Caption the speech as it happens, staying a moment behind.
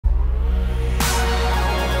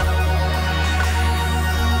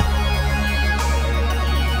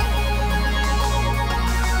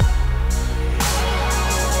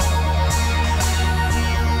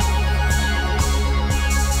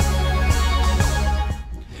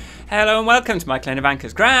Hello and welcome to Michael and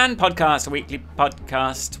Ivanka's Grand Podcast, a weekly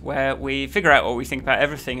podcast where we figure out what we think about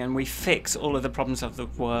everything and we fix all of the problems of the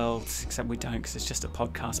world, except we don't because it's just a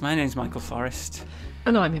podcast. My name's Michael Forrest.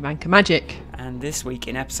 And I'm Ivanka Majic. And this week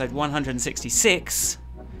in episode 166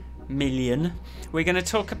 million, we're going to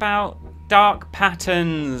talk about dark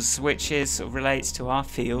patterns, which relates to our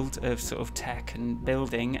field of sort of tech and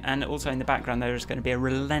building. And also in the background there is going to be a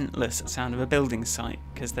relentless sound of a building site,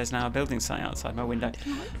 because there's now a building site outside my window.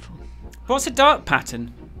 Delightful. What's a dark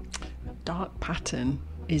pattern? A dark pattern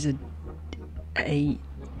is a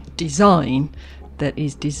design that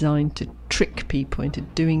is designed to trick people into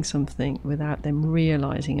doing something without them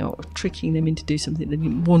realising it, or tricking them into do something they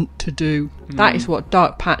didn't want to do. That is what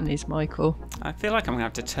dark pattern is, Michael. I feel like I'm going to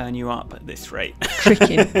have to turn you up at this rate.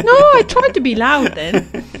 Tricking. No, I tried to be loud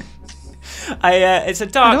then. It's a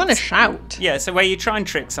dark... I don't want to shout. Yeah, so where you try and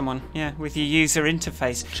trick someone, with your user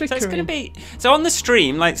interface. Trickery. So it's going to be... So on the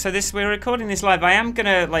stream, we're recording this live, I am going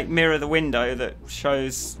to, mirror the window that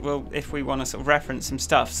shows, well, if we want to sort of reference some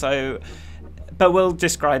stuff, so... But we'll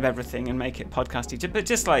describe everything and make it podcasty. But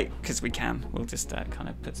just because we can, we'll just kind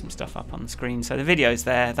of put some stuff up on the screen. So the video's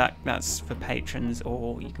there. That's for patrons,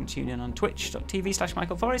 or you can tune in on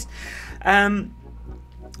twitch.tv/Michael Forrest. I don't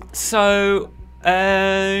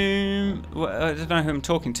know who I'm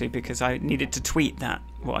talking to because I needed to tweet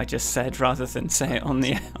what I just said rather than say it on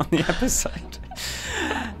the episode.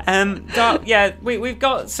 We've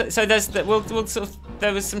got so there's we'll sort of.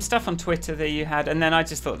 There was some stuff on Twitter that you had, and then I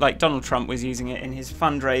just thought, Donald Trump was using it in his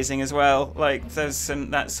fundraising as well. There's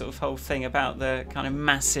that sort of whole thing about the kind of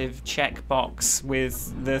massive checkbox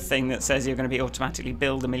with the thing that says you're going to be automatically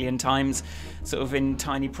billed 1 million times, sort of in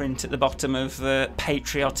tiny print at the bottom of the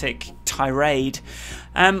patriotic tirade.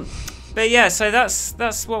 But yeah, so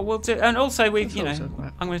that's what we'll do. And also I'm going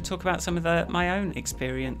to talk about some of my own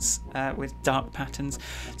experience with dark patterns.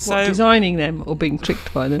 So what, designing them or being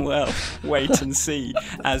tricked by them? Well, wait and see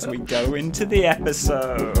as we go into the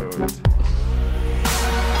episode.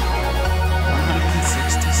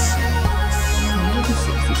 166.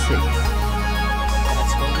 166.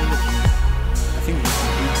 That's what we're looking at. I think we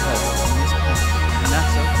can be heard on this podcast, and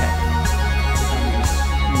that's okay.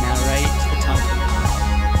 Narrate the title.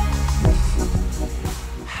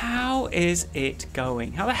 How is it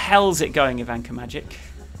going? How the hell's it going, Ivanka Majic?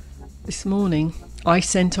 This morning, I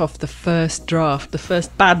sent off the first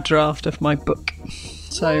bad draft of my book.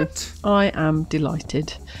 So What? I am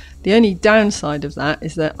delighted. The only downside of that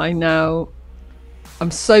is that I'm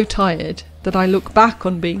so tired that I look back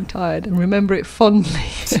on being tired and remember it fondly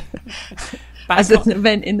as an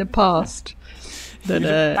event in the past. You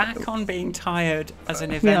look back on being tired as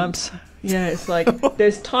an event. Yeah, it's like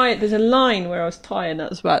there's a line where I was tired.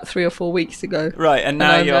 That was about 3 or 4 weeks ago. Right, and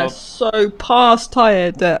now I'm so past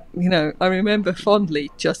tired that I remember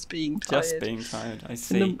fondly just being tired. Just being tired. I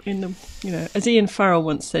see. As Ian Farrell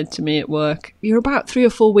once said to me at work, "You're about 3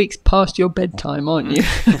 or 4 weeks past your bedtime, aren't you?"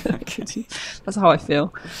 That's how I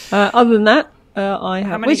feel. Other than that, I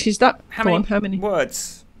have. Which is that? How many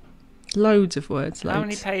words? Loads of words. Loads. How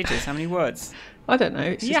many pages? How many words? I don't know.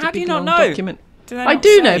 It's just how a do big you not long know? document. I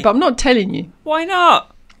do know, but I'm not telling you. Why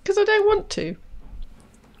not? Because I don't want to.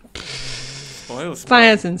 Spoils.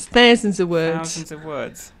 Thousands of words. Thousands of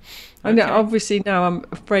words. I know. Obviously, now I'm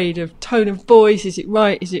afraid of tone of voice. Is it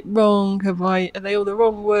right? Is it wrong? Are they all the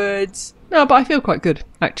wrong words? No, but I feel quite good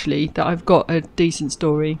actually that I've got a decent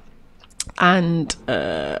story. And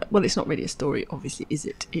it's not really a story, obviously, is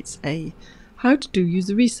it? It's a how to do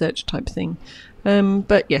user research type thing.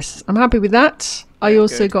 But yes, I'm happy with that. I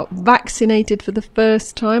also got vaccinated for the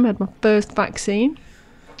first time. I had my first vaccine.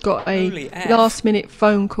 Got a last minute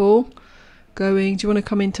phone call going, "Do you want to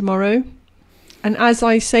come in tomorrow?" And as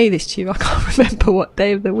I say this to you, I can't remember what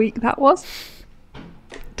day of the week that was.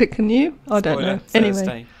 Can you? I don't know. Thursday.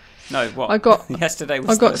 Anyway. No, what? Yesterday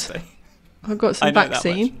was Thursday. I got some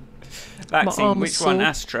vaccine. Vaccine, which one?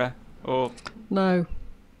 Astra or? No.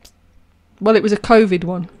 Well, it was a COVID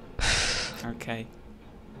one. Okay.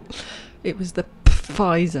 It was the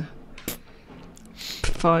Pfizer.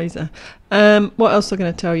 What else am I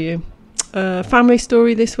going to tell you? Family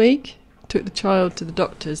story this week. Took the child to the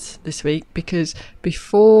doctors this week because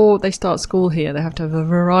before they start school here, they have to have a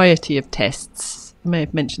variety of tests. I may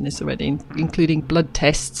have mentioned this already, including blood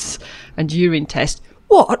tests and urine tests.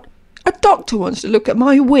 What? A doctor wants to look at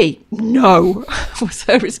my wee? No, was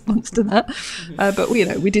her response to that. But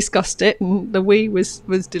we discussed it, and the wee was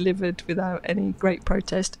delivered without any great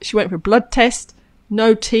protest. She went for a blood test,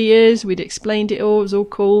 no tears. We'd explained it all; it was all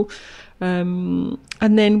cool. And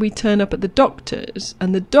then we turn up at the doctor's,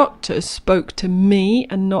 and the doctor spoke to me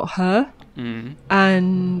and not her.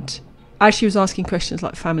 And as she was asking questions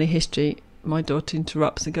like family history, my daughter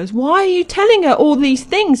interrupts and goes, "Why are you telling her all these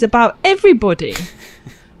things about everybody?"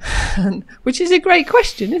 Which is a great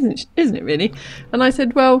question, isn't it really? And I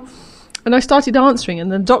said, well, and I started answering,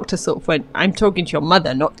 and the doctor sort of went, "I'm talking to your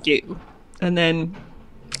mother, not you." And then,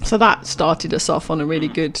 so that started us off on a really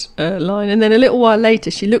good line. And then a little while later,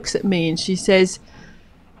 she looks at me and she says,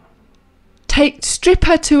 strip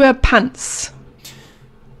her to her pants.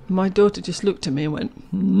 My daughter just looked at me and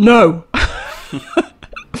went, "No."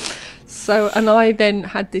 So, and I then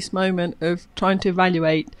had this moment of trying to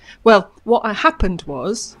evaluate, well, what happened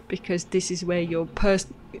was, because this is where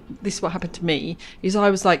this is what happened to me, is I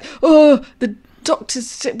was like, "Oh, the doctor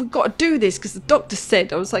said we've got to do this because the doctor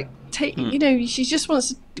said." I was like, she just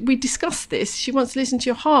wants, we discussed this, she wants to listen to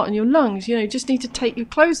your heart and your lungs, just need to take your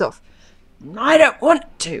clothes off. "I don't want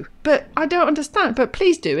to, but I don't understand, but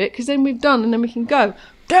please do it because then we've done and then we can go."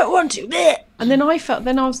 "Don't want to." And then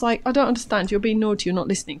I was like, "I don't understand, you're being naughty, you're not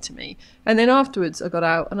listening to me." And then afterwards I got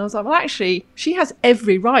out and I was like, well, actually, she has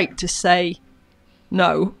every right to say,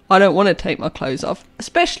 "No, I don't want to take my clothes off,"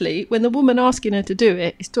 especially when the woman asking her to do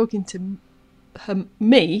it is talking to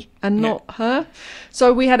me and not her.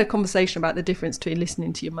 So we had a conversation about the difference between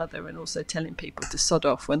listening to your mother and also telling people to sod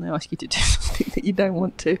off when they ask you to do something that you don't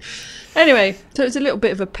want to. Anyway, so it was a little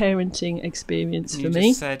bit of a parenting experience for me. You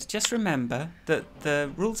just said, just remember that the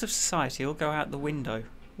rules of society all go out the window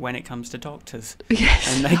when it comes to doctors. Yes,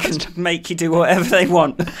 and they can make you do whatever they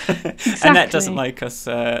want. Exactly. And that doesn't make us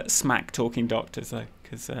smack talking doctors though,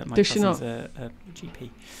 because my cousin's a GP.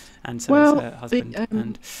 And so is her husband.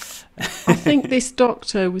 And I think this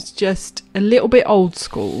doctor was just a little bit old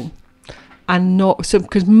school, and not so,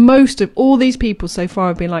 because most of all these people so far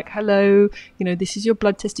have been like, "Hello, this is your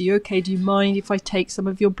blood test. Are you okay? Do you mind if I take some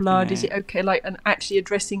of your blood? Is it okay?" Like, and actually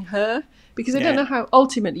addressing her, because I don't know how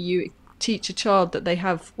ultimately you teach a child that they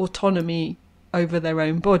have autonomy over their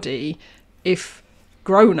own body if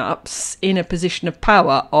grown-ups in a position of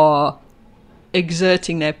power are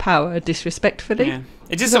exerting their power disrespectfully. Yeah.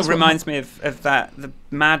 It just sort of reminds me of the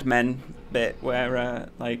Mad Men bit where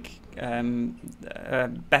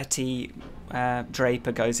Betty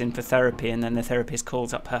Draper goes in for therapy, and then the therapist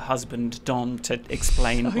calls up her husband Don to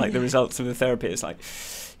explain the results of the therapy. It's like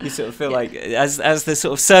you sort of feel like as the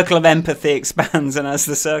sort of circle of empathy expands, and as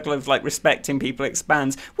the circle of respecting people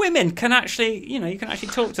expands, women can actually you can actually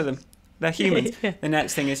talk to them. They're humans. The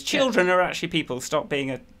next thing is children are actually people. Stop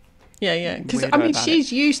being a because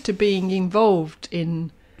she's used to being involved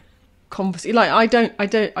in conversation. Like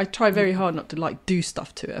I try very hard not to do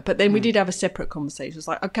stuff to her, but then we did have a separate conversation. It's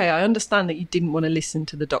like, okay, I understand that you didn't want to listen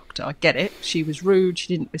to the doctor. I get it. She was rude. She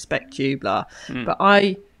didn't respect you. Blah. But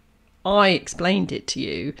I explained it to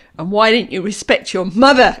you, and why didn't you respect your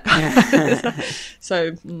mother?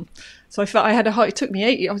 So I felt I had a hard. It took me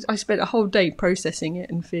 80. I spent a whole day processing it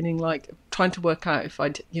and feeling like trying to work out if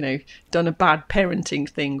I'd done a bad parenting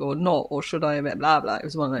thing or not, or should I have blah blah. It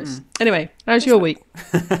was one of those. Anyway, how's your week?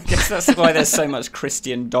 I guess that's why there's so much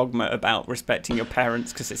Christian dogma about respecting your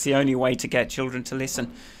parents, because it's the only way to get children to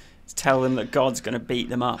listen. Is tell them that God's going to beat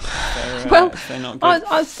them up. If they're not good.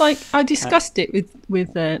 I discussed it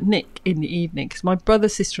with Nick in the evening, because my brother,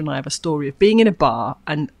 sister, and I have a story of being in a bar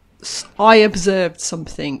and I observed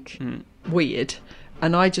something weird,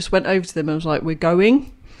 and I just went over to them and was like, "We're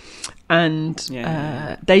going," and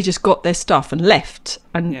they just got their stuff and left.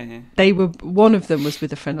 And they were, one of them was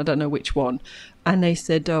with a friend, I don't know which one, and they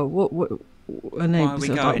said, "Oh, what?" And they was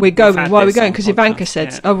like, "We're going." Why are we going? Because Ivanka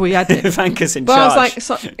said, "Oh, we had it." Ivanka's in charge. I was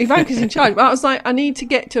like, Ivanka's in charge. But I was like, I need to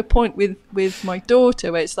get to a point with my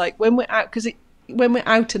daughter where it's like when we're out, when we're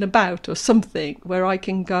out and about or something, where I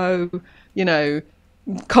can go,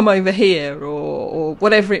 come over here or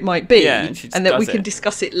whatever it might be, and that we can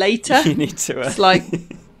discuss it later. You need to. It's like,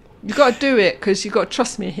 you've got to do it because you've got to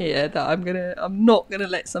trust me here that I'm not gonna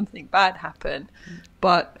let something bad happen,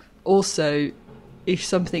 but also if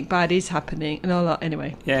something bad is happening, and I'll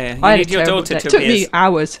anyway. You I need your daughter to it took be me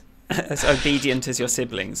hours. As obedient as your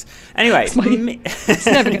siblings. Anyway, it's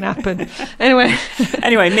never going to happen.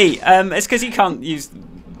 Anyway, me. It's because you can't use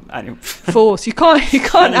force. You can't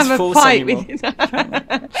have a fight anymore.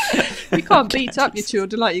 You can't beat up your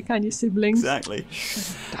children like you can your siblings. Exactly.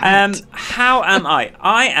 How am I?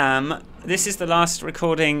 I am. This is the last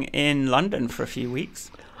recording in London for a few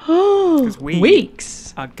weeks. Oh,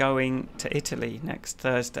 weeks. Are going to Italy next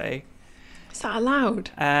Thursday. Is that allowed?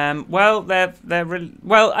 Well,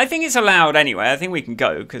 well, I think it's allowed anyway. I think we can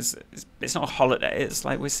go because it's not a holiday. It's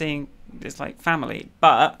like we're seeing. It's like family,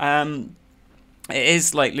 but it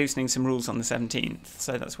is like loosening some rules on the 17th.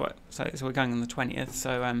 So that's what. So we're going on the 20th.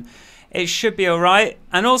 So it should be all right.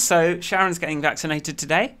 And also, Sharon's getting vaccinated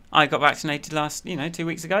today. I got vaccinated 2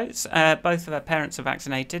 weeks ago. Both of our parents are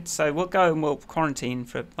vaccinated. So we'll go and we'll quarantine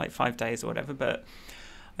for like 5 days or whatever. But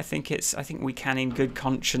I think we can, in good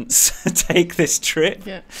conscience, take this trip.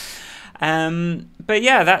 Yeah. But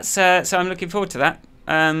yeah, that's so I'm looking forward to that.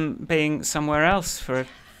 Being somewhere else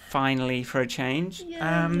finally for a change.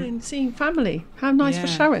 Yeah, and seeing family. How nice for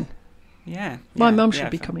Sharon. Yeah. My mum should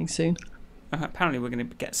be coming soon. Apparently we're going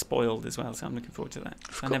to get spoiled as well, so I'm looking forward to that.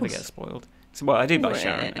 I never get spoiled. So, well, I do by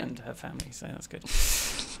Sharon and her family, so that's good.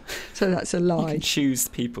 So that's a lie. You can choose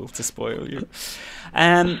people to spoil you.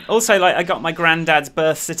 Also, like, I got my granddad's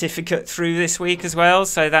birth certificate through this week as well,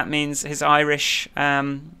 so that means his Irish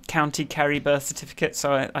County Kerry birth certificate.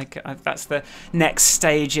 So I that's the next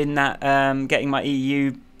stage in that, getting my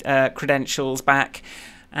EU credentials back.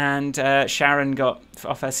 And Sharon got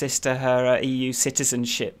off her sister her EU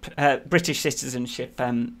citizenship, British citizenship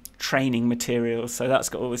training materials. So that's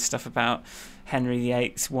got all this stuff about Henry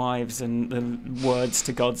VIII's wives and the words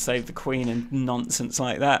to God Save the Queen and nonsense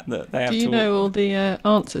like that they have. Do you know all the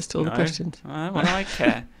answers to all the questions? Well, I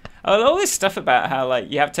care. All this stuff about how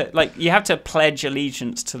you have to pledge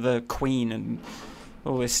allegiance to the Queen and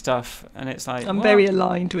all this stuff, and it's like I'm very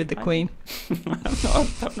aligned with the Queen.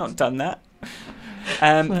 I've not done that.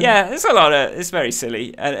 Yeah, it's very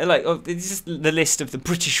silly. It's just the list of the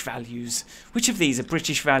British values. Which of these are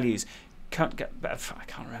British values? I can't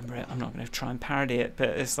remember it. I'm not going to try and parody it, but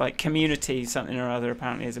it's like community something or other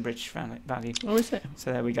apparently is a British value. Oh, is it?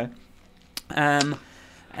 So there we go.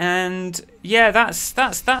 And yeah, that's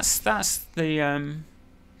about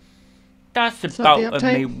of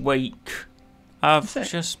me week. I've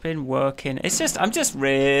just been working. I'm just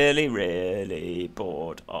really, really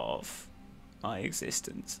bored of my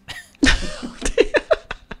existence.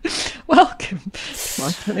 Welcome to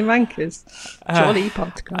my Ivanka's jolly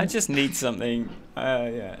podcast. I just need something.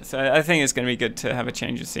 So I think it's going to be good to have a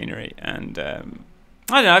change of scenery. And I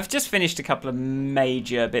don't know. I've just finished a couple of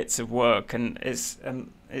major bits of work, and it's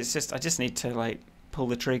just I just need to pull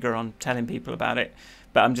the trigger on telling people about it.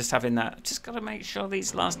 But I'm just having that. Just got to make sure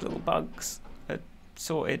these last little bugs are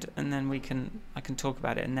sorted, and then I can talk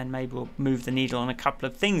about it, and then maybe we'll move the needle on a couple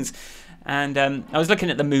of things. And I was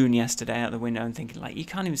looking at the moon yesterday out the window and thinking, you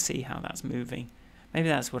can't even see how that's moving. Maybe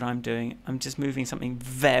that's what I'm doing. I'm just moving something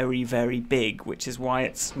very, very big, which is why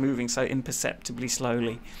it's moving so imperceptibly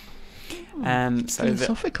slowly. So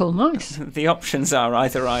philosophical, nice. The options are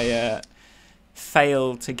either I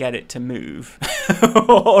fail to get it to move,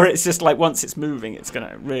 or it's just once it's moving, it's going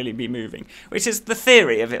to really be moving, which is the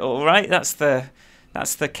theory of it all, right? That's the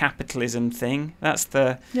capitalism thing. That's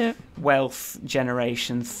the wealth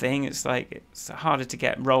generation thing. It's it's harder to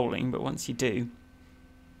get rolling, but once you do,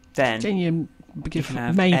 then you can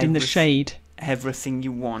have made in the shade. Everything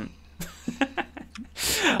you want.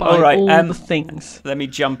 All right, all the things. Let me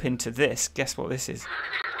jump into this. Guess what this is?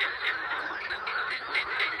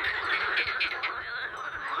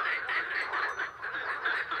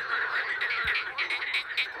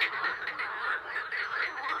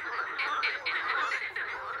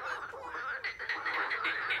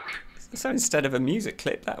 So instead of a music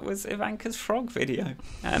clip, that was Ivanka's frog video.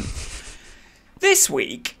 This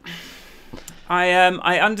week,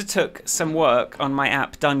 I undertook some work on my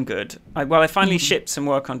app Donegood. I finally shipped some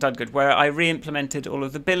work on Donegood where I re-implemented all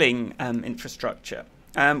of the billing infrastructure.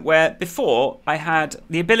 Where before I had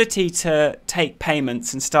the ability to take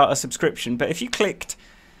payments and start a subscription, but if you clicked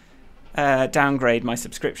downgrade my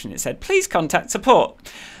subscription, it said, please contact support.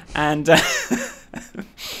 And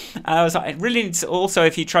I was like, I really need to. Also,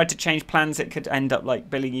 if you tried to change plans, it could end up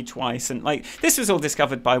billing you twice. And this was all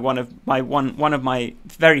discovered by one of my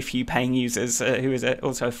very few paying users, who is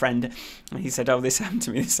also a friend. And he said, "Oh, this happened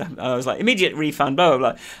to me." I was like, immediate refund, blah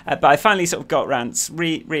blah blah. But I finally sort of got around,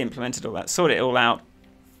 re-implemented all that, sorted it all out.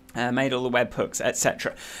 Made all the webhooks,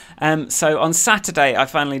 etc. So on Saturday, I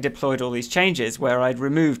finally deployed all these changes where I'd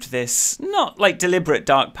removed this, not deliberate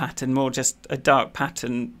dark pattern, more just a dark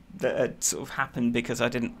pattern that had sort of happened because I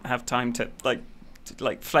didn't have time to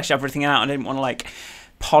flesh everything out. I didn't want to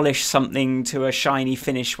polish something to a shiny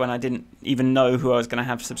finish when I didn't even know who I was going to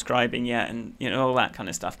have subscribing yet, and all that kind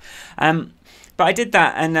of stuff. But I did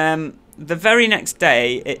that, and the very next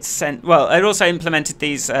day it sent. Well, it also implemented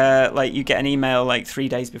these. You get an email 3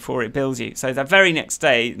 days before it bills you. So the very next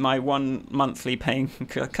day, my one monthly paying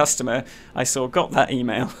customer I saw got that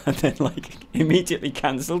email and then immediately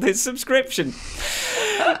cancelled his subscription.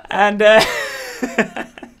 And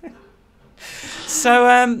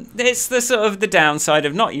So it's the sort of the downside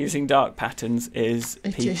of not using dark patterns is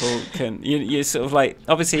people can you sort of like,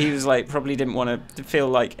 obviously he was like probably didn't want to feel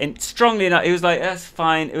like strongly enough. He was like, that's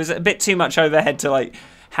fine. It was a bit too much overhead to like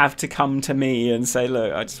have to come to me and say,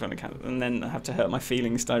 look, I just want to cancel, and then I have to hurt my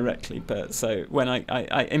feelings directly. But so when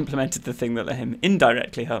I implemented the thing that let him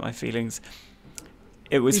indirectly hurt my feelings,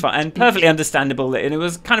 it was fine and perfectly understandable. And it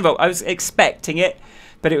was kind of, I was expecting it.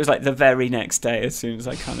 But it was like the very next day, as soon as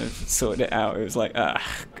I kind of sorted it out, it was like,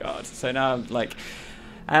 God. So now I'm like,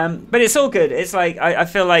 but it's all good. It's like, I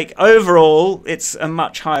feel like overall, it's a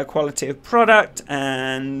much higher quality of product,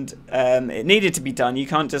 and it needed to be done. You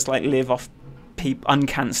can't just like live off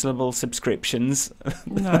uncancelable subscriptions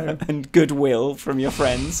and goodwill from your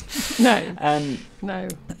friends. No.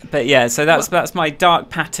 But yeah, so that's my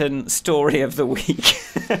dark pattern story of the week.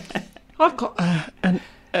 I've got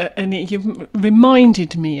and you've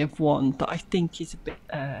reminded me of one that I think is a bit,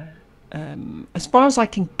 as far as I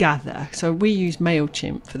can gather. So we use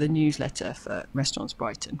MailChimp for the newsletter for Restaurants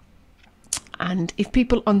Brighton. And if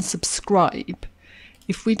people unsubscribe,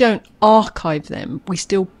 if we don't archive them, we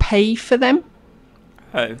still pay for them.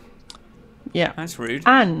 Oh. Yeah. That's rude.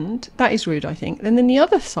 And that is rude, I think. And then the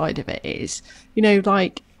other side of it is,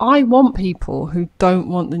 like, I want people who don't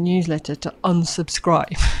want the newsletter to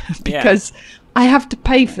unsubscribe because I have to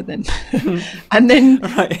pay for them. And then,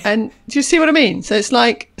 and do you see what I mean? So it's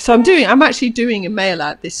like, I'm actually doing a mail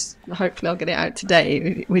out hopefully I'll get it out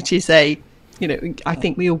today, which is I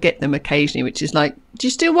think we all get them occasionally, which is like, do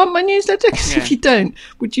you still want my newsletter? Because if you don't,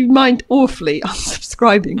 would you mind awfully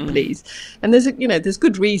unsubscribing, please? And there's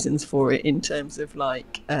good reasons for it in terms of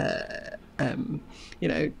like,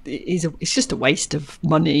 it's just a waste of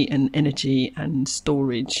money and energy and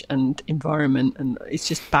storage and environment, and it's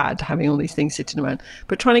just bad having all these things sitting around.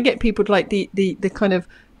 But trying to get people to like the kind of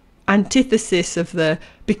antithesis of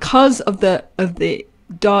because of the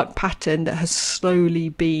dark pattern that has slowly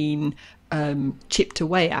been chipped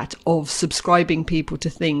away at, of subscribing people to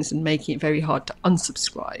things and making it very hard to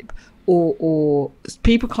unsubscribe, or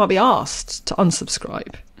people can't be asked to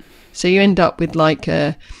unsubscribe, so you end up with like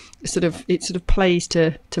it sort of plays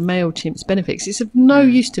to MailChimp's benefits. It's of no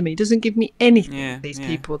use to me. It doesn't give me anything. These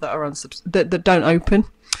people that are that don't open.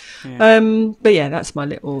 But yeah, that's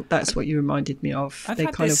what you reminded me of. They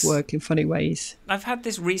kind of work in funny ways. I've had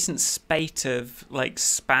this recent spate of like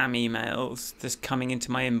spam emails just coming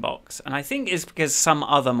into my inbox, and I think it's because some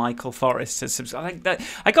other Michael Forrest has subscribed.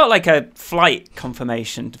 I got like a flight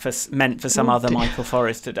confirmation meant for some other Michael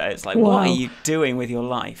Forrest today. It's like, what are you doing with your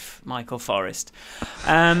life, Michael Forrest?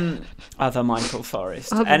 Other Michael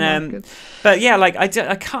Forrest. But yeah, like I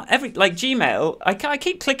can't Gmail. I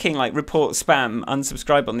keep clicking like report spam,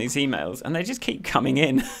 unsubscribe on these emails, and they just keep coming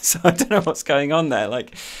in. So I don't know what's going on there.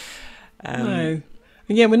 Like, no,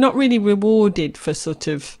 yeah, we're not really rewarded for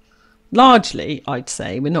largely, I'd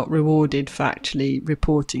say, we're not rewarded for actually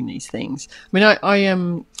reporting these things. I mean, I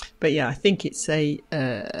am, but yeah, I think it's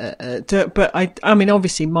but I mean,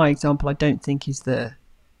 obviously, my example, I don't think is the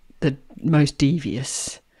most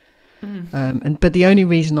devious. But the only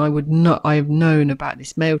reason I have known about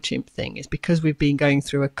this MailChimp thing is because we've been going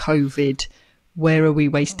through a COVID. Where are we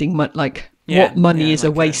wasting money? Like, what money is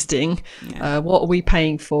wasting? What are we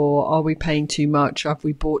paying for? Are we paying too much? Have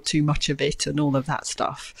we bought too much of it? And all of that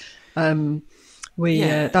stuff. That's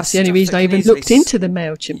the only reason I even looked into the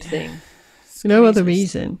MailChimp thing. No other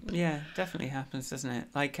reason. Yeah, definitely happens, doesn't it?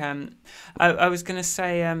 Like, I was going to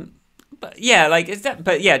say, but yeah, like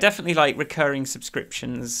definitely like recurring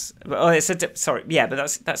subscriptions. Oh,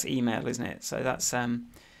 but that's email, isn't it? So that's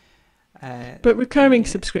but recurring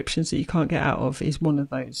subscriptions that you can't get out of is one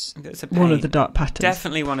of those. One of the dark patterns.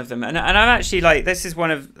 Definitely one of them. And I'm actually like, this is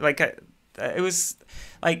one of like, it was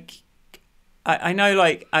like, I know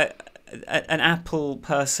like an Apple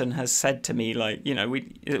person has said to me like,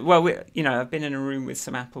 I've been in a room with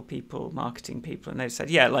some Apple people, marketing people, and they've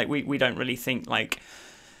said, yeah, like we don't really think like,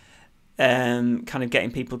 kind of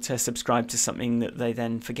getting people to subscribe to something that they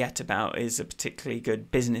then forget about is a particularly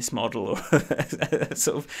good business model, or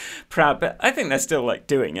sort of proud. But I think they're still like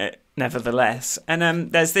doing it nevertheless.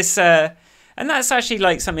 And there's this, and that's actually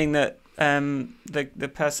like something that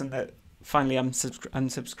the person that finally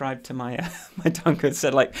unsubscribed to my my Duncan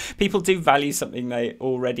said, like, people do value something they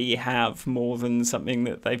already have more than something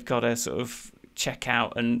that they've got to sort of check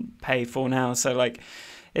out and pay for now. So like,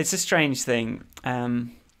 it's a strange thing.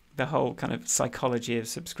 The whole kind of psychology of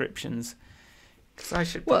subscriptions. Because I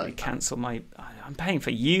should probably cancel I'm paying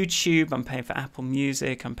for YouTube, I'm paying for Apple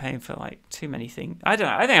Music, I'm paying for like too many things. I don't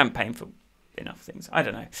know. I think I'm paying for enough things. I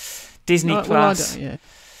don't know. Disney Plus.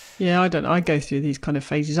 Yeah, I don't know. I go through these kind of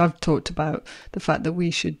phases. I've talked about the fact that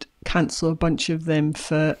we should cancel a bunch of them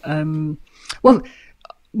for,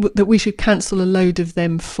 that we should cancel a load of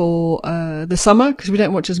them for the summer, because we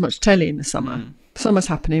don't watch as much telly in the summer. Summer's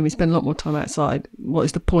happening. We spend a lot more time outside. What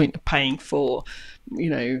is the point of paying for,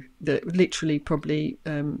 literally probably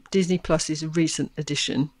Disney Plus is a recent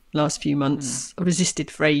addition. Last few months, I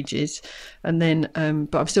resisted for ages, and then,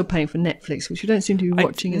 but I'm still paying for Netflix, which we don't seem to be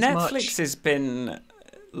watching as much. Netflix has been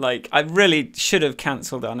like, I really should have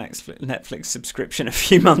cancelled our Netflix subscription a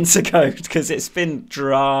few months ago because it's been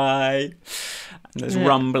dry. And there's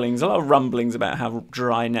rumblings, a lot of rumblings about how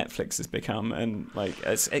dry Netflix has become, and like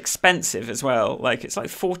it's expensive as well. Like it's like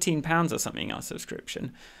 £14 or something, our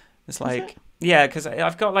subscription. It's like, yeah, because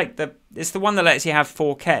I've got like it's the one that lets you have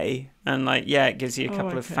 4K, and like, yeah, it gives you a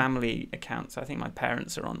couple of family accounts. I think my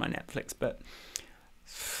parents are on my Netflix, but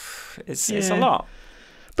it's a lot.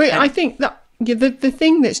 But I think that the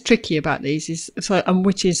thing that's tricky about these is,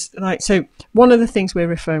 which is like, so one of the things we're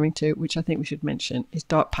referring to, which I think we should mention, is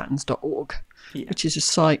darkpatterns.org, which is a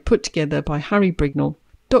site put together by Harry Brignall,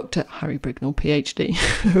 Dr. Harry Brignall, PhD,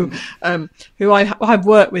 who I've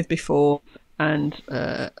worked with before. And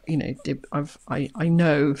I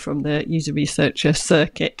know from the user researcher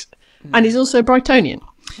circuit, and he's also Brightonian.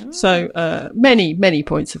 So many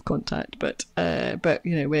points of contact. But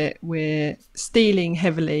we're stealing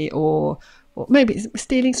heavily, or maybe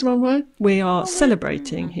stealing's the wrong word. We are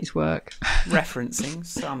celebrating his work, referencing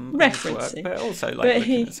some of his work, but also like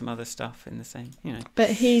looking at some other stuff in the same.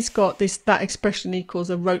 But he's got that expression he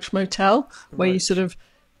calls a roach motel, where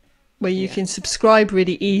you can subscribe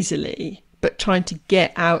really easily. But trying to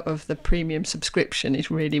get out of the premium subscription is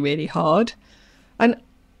really, really hard. And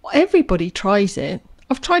everybody tries it.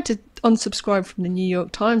 I've tried to unsubscribe from the New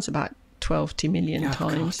York Times about 12 million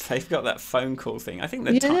times. God, they've got that phone call thing. I think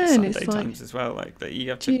the Sunday Times as well. Like that, you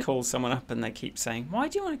have to call someone up and they keep saying, "Why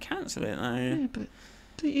do you want to cancel it?" Yeah, but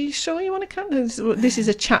are you sure you want to cancel? This is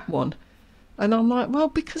a chat one. And I'm like, well,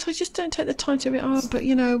 because I just don't take the time to be, but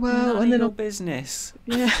and then your business.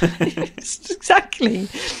 Yeah, exactly.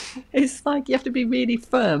 It's like you have to be really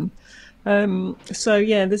firm. So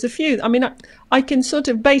yeah, there's a few. I mean, I can sort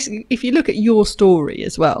of basically, if you look at your story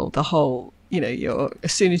as well, the whole, you're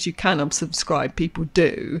as soon as you can unsubscribe, people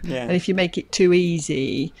do. Yeah. And if you make it too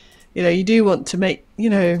easy, you do want to make,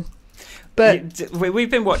 But we've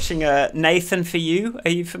been watching Nathan For You.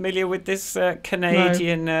 Are you familiar with this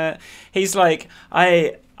Canadian? No. He's like,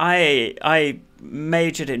 I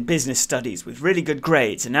majored in business studies with really good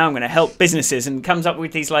grades, and now I'm going to help businesses, and comes up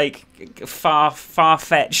with these like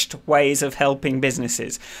far-fetched ways of helping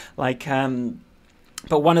businesses. Like,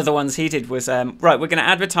 but one of the ones he did was, right, we're going to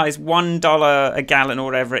advertise $1 a gallon or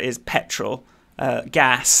whatever it is, petrol,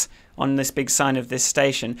 gas, on this big sign of this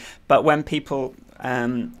station. But when people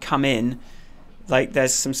come in, like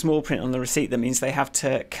there's some small print on the receipt that means they have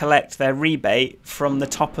to collect their rebate from the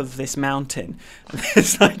top of this mountain.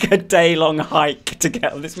 It's like a day-long hike to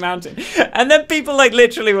get on this mountain, and then people like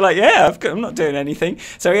literally were like, "Yeah, I'm not doing anything."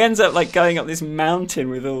 So he ends up like going up this mountain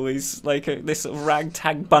with all these like this sort of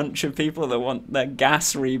ragtag bunch of people that want their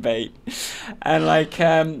gas rebate, and like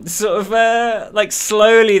like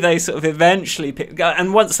slowly they sort of eventually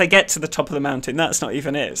and once they get to the top of the mountain, that's not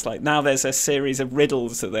even it. It's like now there's a series of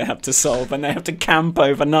riddles that they have to solve, and they have to camp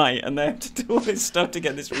overnight, and they have to do all this stuff to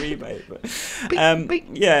get this rebate. But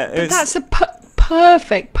that's a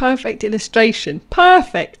perfect illustration,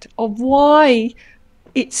 of why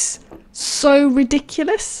it's so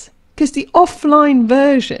ridiculous. Because the offline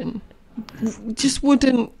version just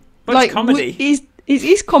wouldn't comedy. It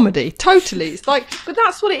is comedy, totally. It's like, but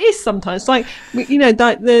that's what it is sometimes. Like,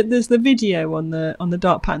 there's the video on the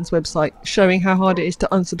Dark Patterns website showing how hard it is to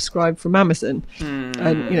unsubscribe from Amazon,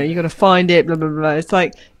 and you got to find it. Blah blah blah. It's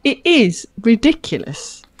like, it is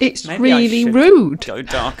ridiculous. It's Maybe really I should rude. Go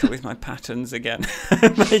darker with my patterns again.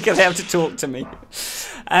 Because they have to talk to me.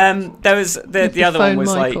 There was the other one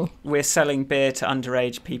was Michael. Like, we're selling beer to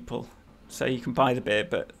underage people, so you can buy the beer,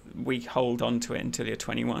 but we hold on to it until you're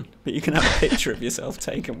 21, but you can have a picture of yourself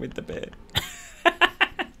taken with the beer.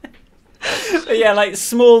 But yeah, like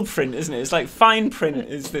small print, isn't it? It's like fine print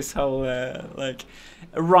is this whole like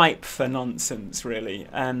ripe for nonsense, really,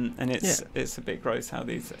 and it's a bit gross how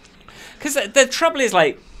these. Because the trouble is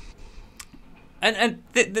like, and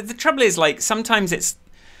the trouble is like sometimes it's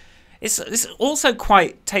also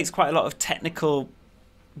takes quite a lot of technical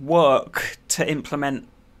work to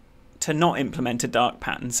not implement a dark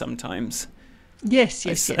pattern sometimes. Yes.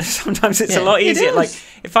 Sometimes it's a lot easier. Like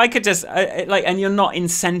if I could just and you're not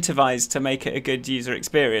incentivized to make it a good user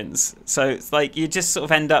experience, so it's like you just sort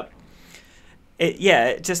of end up.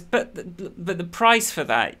 But the price for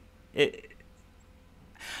that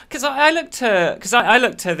because I looked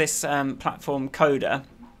to this platform Coda,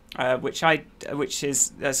 which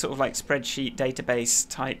is a sort of like spreadsheet database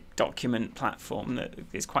type document platform that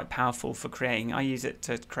is quite powerful for creating. I use it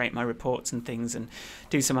to create my reports and things, and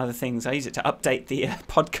do some other things. I use it to update the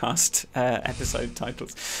podcast episode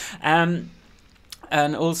titles.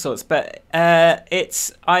 And all sorts, but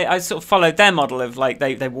I sort of followed their model of like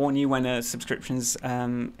they warn you when a subscription's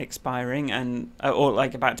expiring and or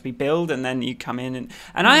like about to be billed, and then you come in and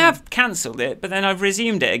I have cancelled it, but then I've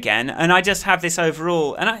resumed it again, and I just have this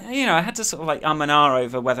overall, and I had to sort of like and ah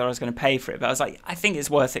over whether I was going to pay for it, but I was like, I think it's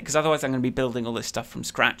worth it, because otherwise I'm going to be building all this stuff from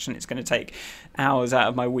scratch, and it's going to take hours out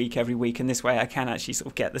of my week every week, and this way I can actually sort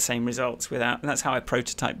of get the same results without. And that's how I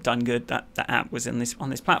prototyped Done Good. That app was on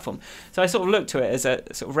this platform, so I sort of looked to it as a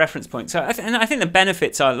sort of reference point. So I think the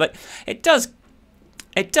benefits are like it does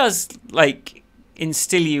like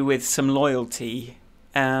instill you with some loyalty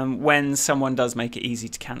when someone does make it easy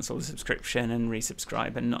to cancel a subscription and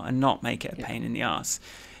resubscribe and not make it a pain in the arse.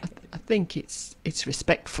 I think it's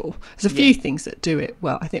respectful. There's a few things that do it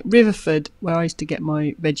well. I think Riverford, where I used to get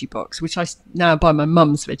my veggie box, which I now buy my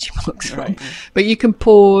mum's veggie box from, right. But you can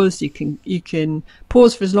pause. You can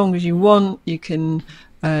pause for as long as you want. You can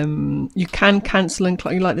cancel and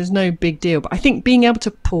like there's no big deal. But I think being able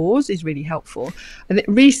to pause is really helpful. And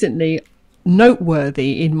recently,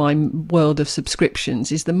 noteworthy in my world of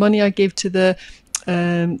subscriptions is the money I give to the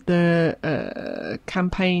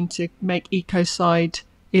campaign to make ecocide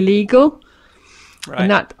illegal. Right.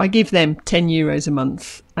 And that I give them €10 a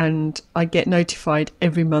month, and I get notified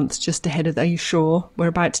every month just ahead of, are you sure we're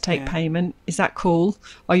about to take payment? Is that cool?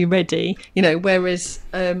 Are you ready? Whereas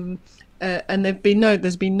and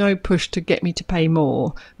there's been no push to get me to pay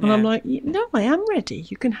more. And I'm like, no, I am ready.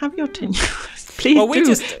 You can have your €10.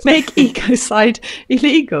 Please make ecocide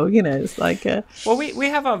illegal. It's like well, we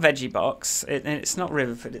have our veggie box, and it's not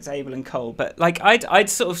Riverford, it's Abel and Cole. But like I'd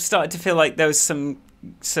sort of started to feel like there was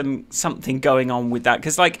something going on with that,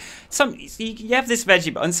 because like you have this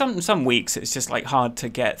veggie box, and some weeks it's just like hard to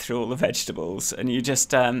get through all the vegetables, and you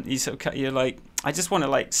just you're like, I just want to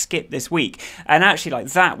like skip this week. And actually like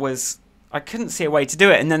that was, I couldn't see a way to do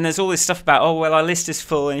it. And then there's all this stuff about, oh well, our list is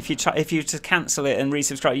full, and if you to cancel it and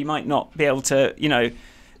resubscribe, you might not be able to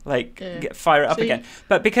fire it up again.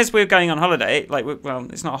 But because we're going on holiday,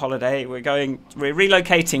 it's not a holiday, we're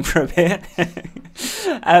relocating for a bit.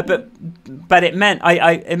 but it meant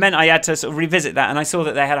I had to sort of revisit that, and I saw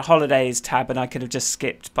that they had a holidays tab, and I could have just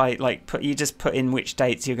skipped by put in which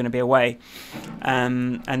dates you're going to be away,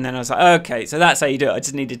 and then I was like, okay, so that's how you do it. I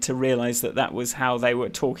just needed to realise that was how they were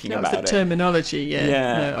talking about it. That was the terminology.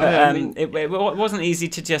 It wasn't easy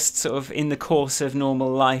to just sort of in the course of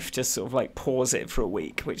normal life just sort of like pause it for a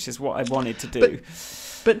week, which is what I wanted to do.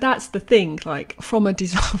 But that's the thing, like from a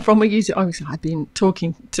user, I've been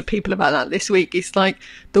talking to people about that this week. It's like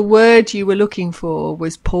the word you were looking for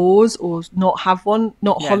was pause or not have one,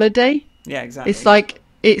 not holiday. Yeah, exactly.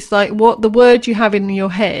 It's like what the word you have in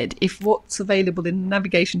your head, if what's available in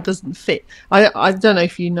navigation doesn't fit. I don't know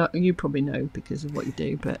if you know, you probably know because of what you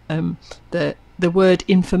do, but the word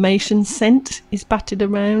information sent is battered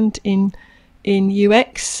around in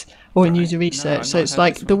UX. Or in user research. No, so it's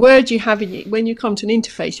like the word you have when you come to an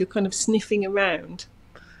interface, you're kind of sniffing around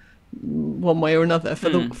one way or another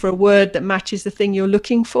for a word that matches the thing you're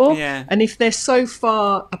looking for. Yeah. And if they're so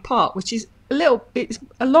far apart, which is it's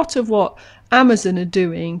a lot of what Amazon are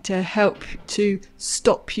doing to help to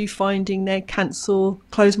stop you finding their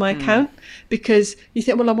close my account, because you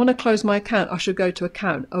think, well, I want to close my account, I should go to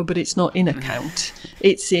account. Oh, but it's not in account.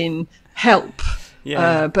 It's in help.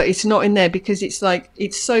 Yeah. But it's not in there because it's like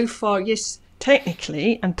it's so far. Yes,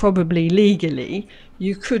 technically and probably legally,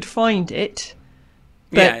 you could find it.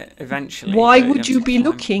 But eventually. Why would you be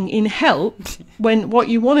looking in help when what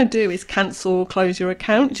you want to do is cancel or close your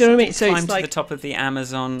account? Do you know what I mean? So climb to the top of the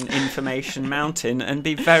Amazon information mountain and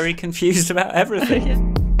be very confused about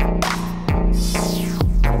everything.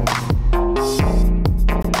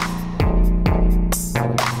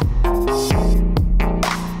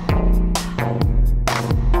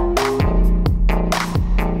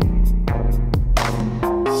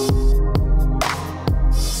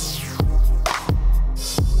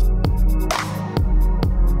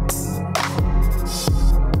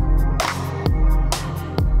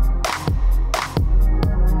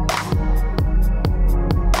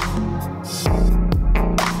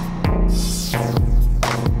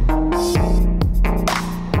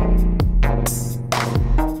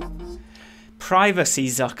 Privacy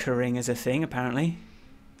zuckering is a thing, apparently.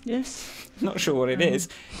 Yes. Not sure what it is.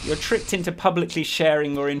 You're tricked into publicly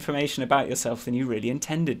sharing more information about yourself than you really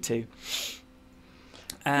intended to.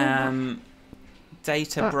 data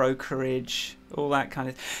brokerage, all that kind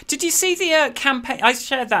of. Did you see the campaign? I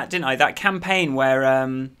shared that, didn't I? That campaign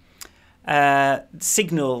where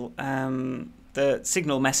Signal, the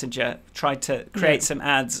Signal messenger, tried to create some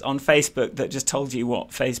ads on Facebook that just told you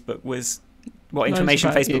what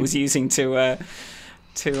information Facebook was using to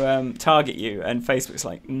target you, and Facebook's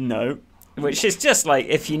like, no. Which is just like,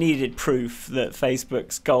 if you needed proof that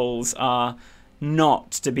Facebook's goals are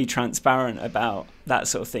not to be transparent about that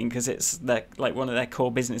sort of thing, because it's like one of their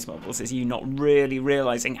core business models is you not really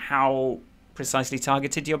realizing how precisely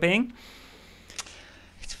targeted you're being.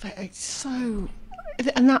 It's so,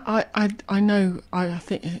 and that I know, I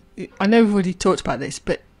think I know we've already talked about this,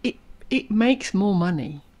 but it makes more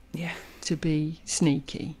money to be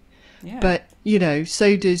sneaky. But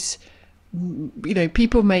so does,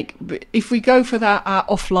 people make, if we go for that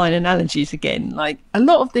offline analogies again, like a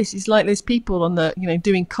lot of this is like those people on the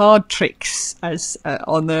doing card tricks as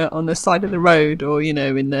on the side of the road, or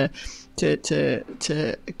in the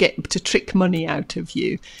to trick money out of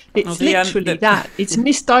you. It's literally that. It's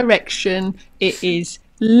misdirection. It is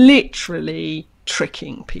literally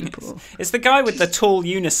tricking people. It's the guy with the tall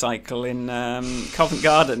unicycle in Covent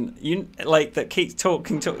Garden, that keeps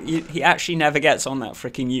talking. He actually never gets on that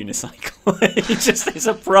freaking unicycle. He just is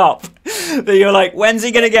a prop. That you're like, when's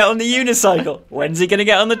he going to get on the unicycle? When's he going to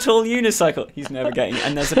get on the tall unicycle? He's never getting.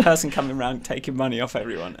 And there's a person coming around taking money off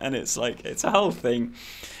everyone, and it's like, it's a whole thing.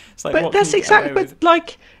 It's like, but that's exactly. But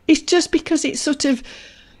like, it's just because it's sort of.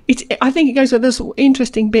 I think it goes with this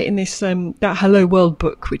interesting bit in this that Hello World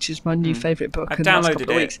book, which is my new favourite book. I've downloaded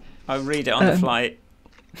it. I'll read it on the flight.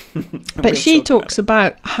 But she talks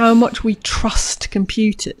about how much we trust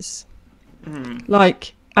computers,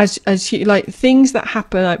 like as she, like things that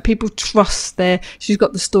happen, like people trust She's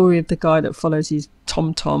got the story of the guy that follows his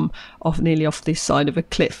TomTom nearly off this side of a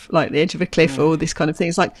cliff, like the edge of a cliff, or all this kind of thing.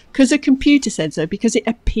 It's like, because a computer said so, because it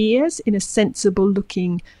appears in a sensible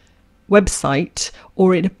looking website,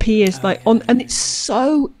 or it appears and it's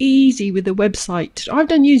so easy with the website. I've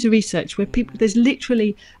done user research where there's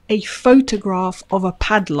literally a photograph of a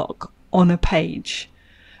padlock on a page,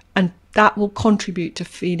 and that will contribute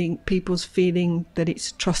to people's feeling that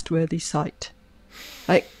it's a trustworthy site.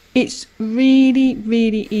 Like, it's really,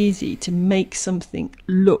 really easy to make something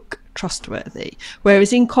look trustworthy,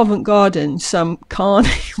 whereas in Covent Garden some carny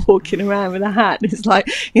walking around with a hat, it's like,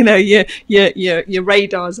 your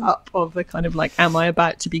radar's up of the kind of like, am I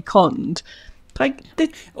about to be conned? Like,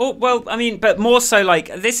 but more so,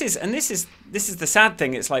 like, this is the sad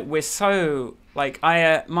thing. It's like, we're so like,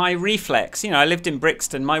 my reflex, I lived in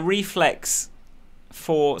Brixton, my reflex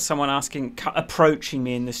for someone approaching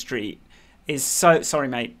me in the street is so, sorry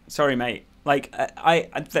mate. Like,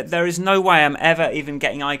 there is no way I'm ever even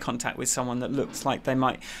getting eye contact with someone that looks like they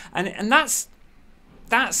might, and that's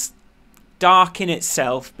dark in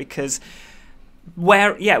itself, because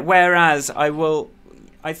whereas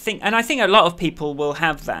I think a lot of people will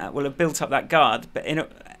have built up that guard,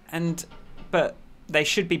 but they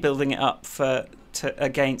should be building it up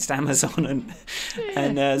against Amazon and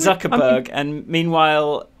Zuckerberg, and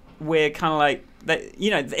meanwhile we're kind of like that.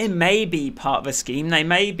 It may be part of a scheme. They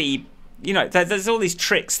may be. There's all these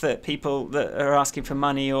tricks that people that are asking for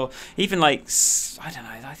money, or even like, I don't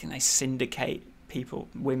know, I think they syndicate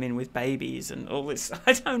women with babies and all this.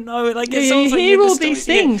 I don't know. Like, it's you hear all these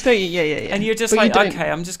things, don't you? Yeah. And you're just like,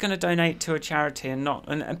 okay, I'm just going to donate to a charity and not.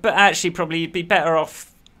 But actually, probably you'd be better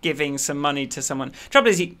off giving some money to someone. Trouble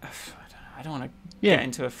is, I don't want to get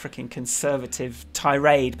into a freaking conservative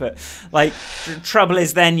tirade, but like, the trouble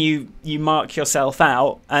is, then you mark yourself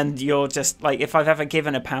out, and you're just like, if I've ever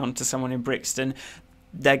given £1 to someone in Brixton,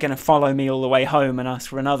 they're going to follow me all the way home and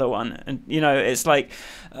ask for another one. And it's like,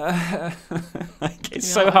 like, it's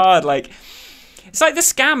so hard. Like, it's like the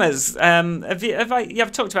scammers.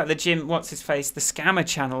 I've talked about the Jim, what's his face, the scammer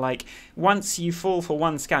channel. Like, once you fall for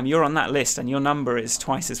one scam, you're on that list, and your number is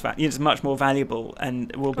twice as it's much more valuable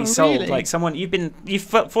and will be sold. Really? Like, you've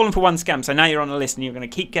fallen for one scam, so now you're on a list, and you're going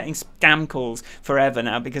to keep getting scam calls forever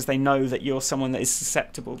now, because they know that you're someone that is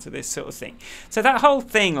susceptible to this sort of thing. So that whole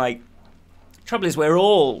thing, like, trouble is, we're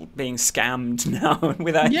all being scammed now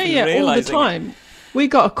without even realising all the time. it. We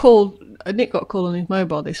got a call. Nick got a call on his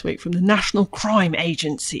mobile this week from the National Crime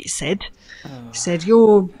Agency. It said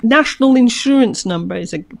your national insurance number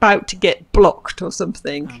is about to get blocked or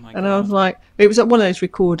something. Oh my and God. I was like, it was one of those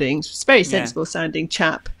recordings. It's a very sensible sounding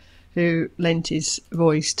chap who lent his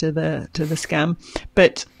voice to the scam,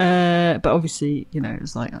 but obviously, it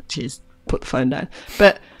was like, oh, cheers, put the phone down.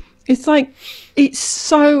 But it's like, it's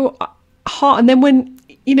so hard. And then when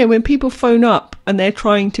people phone up and they're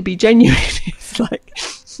trying to be genuine, it's like,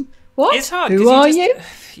 What? It's hard. Who are you?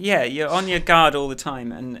 Yeah, you're on your guard all the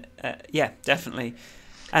time, and yeah, definitely.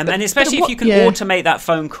 And especially if you can automate that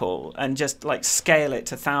phone call and just like scale it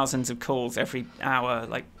to thousands of calls every hour,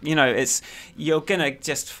 like, you know, you're gonna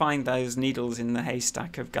just find those needles in the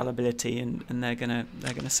haystack of gullibility, and they're gonna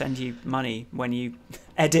send you money when you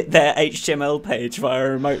edit their HTML page via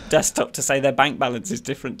a remote desktop to say their bank balance is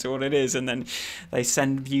different to what it is, and then they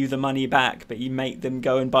send you the money back, but you make them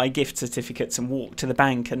go and buy gift certificates and walk to the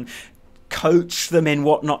bank and coach them in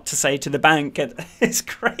what not to say to the bank. And it's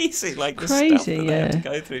crazy, like the stuff that they have to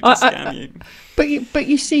go through to scam you. But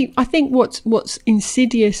you see, I think what's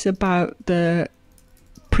insidious about the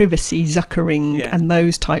privacy zuckering and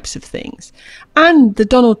those types of things, and the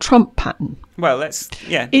Donald Trump pattern. Well,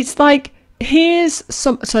 it's like, here's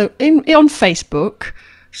some. So on Facebook.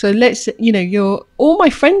 So let's, all my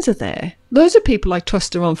friends are there. Those are people I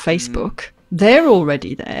trust are on Facebook. They're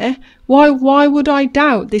already there. Why would I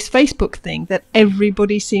doubt this Facebook thing that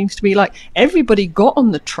everybody seems to be like? Everybody got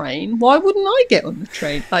on the train. Why wouldn't I get on the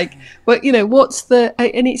train? Like, but what's the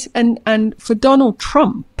and for Donald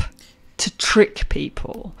Trump to trick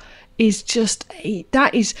people is just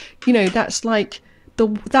that's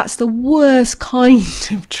the worst kind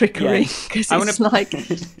of trickery, because it's like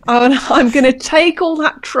I'm going to take all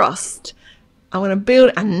that trust. I'm going to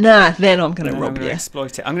build it, and then I'm going to rob you.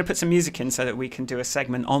 Exploit it. I'm going to put some music in so that we can do a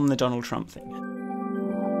segment on the Donald Trump thing.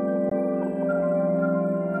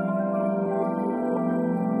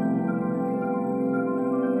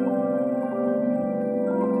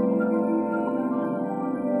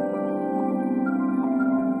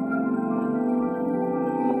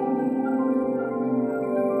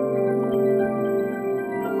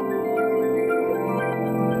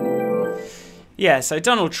 Yeah, so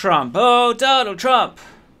Donald Trump. Oh, Donald Trump!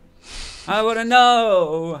 I want to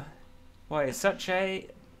know why it's such a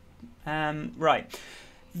right.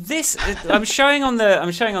 This I'm showing on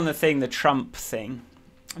the thing, the Trump thing,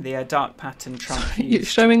 the dark pattern Trump. You're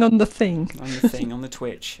showing on the thing. On the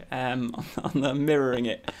Twitch, on the mirroring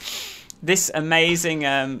it. This amazing,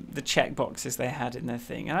 the check boxes they had in their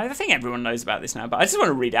thing. And I think everyone knows about this now, but I just want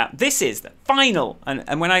to read out. This is the final,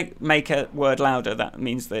 and when I make a word louder, that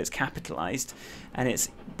means that it's capitalized. And it's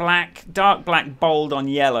black, dark black, bold on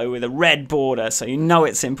yellow with a red border, so you know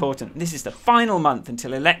it's important. This is the final month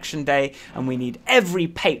until Election Day, and we need every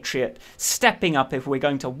patriot stepping up if we're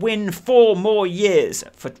going to win 4 more years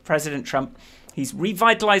for President Trump. He's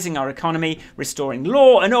revitalizing our economy, restoring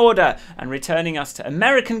law and order, and returning us to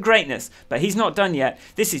American greatness. But he's not done yet.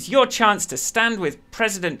 This is your chance to stand with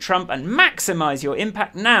President Trump and maximize your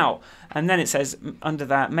impact now. And then it says under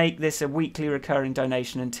that, make this a weekly recurring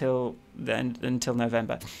donation until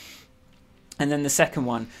November. And then the second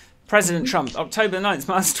one, President Trump, October 9th,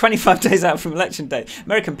 marks 25 days out from Election Day.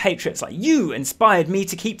 American patriots like you inspired me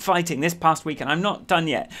to keep fighting this past week, and I'm not done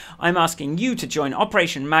yet. I'm asking you to join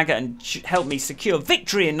Operation MAGA and help me secure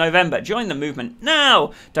victory in November. Join the movement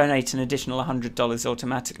now. Donate an additional $100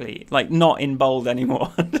 automatically, like not in bold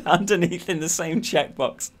anymore, underneath in the same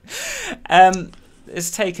checkbox.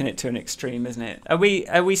 It's taken it to an extreme, isn't it? Are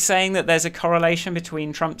we saying that there's a correlation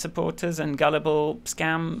between Trump supporters and gullible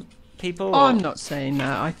scam people? I'm not saying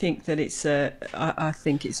that. I think that it's I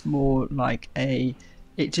think it's more like it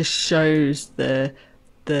just shows the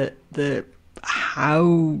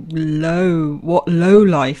what low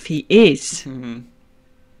life he is. Mm-hmm.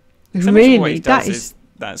 Really, what he does is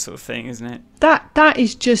that sort of thing, isn't it? That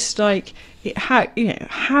is just like how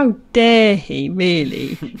dare he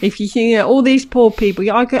really? If you think all these poor people,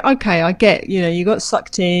 I get you got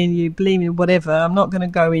sucked in, you believe in whatever. I'm not going to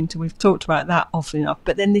go into. We've talked about that often enough.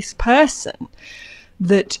 But then this person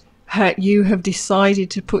that you have decided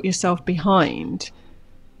to put yourself behind,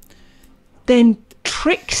 then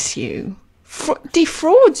tricks you,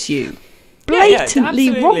 defrauds you.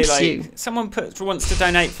 Blatantly robs you. Someone wants to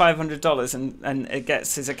donate $500 and it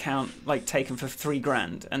gets his account taken for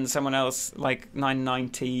 $3,000, and someone else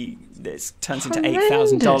 $990. It turns into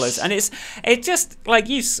 $8,000, and it just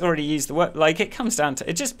you already used the word. It comes down to,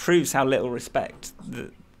 it just proves how little respect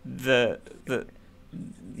this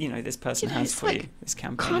person has for you. This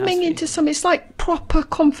campaign coming into it's like proper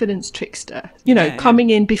confidence trickster. Coming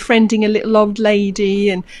in, befriending a little old lady,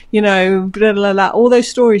 and blah, blah, blah, all those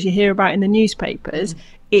stories you hear about in the newspapers.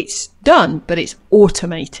 It's done, but it's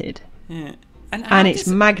automated. Yeah, and it's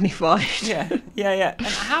magnified. Yeah. And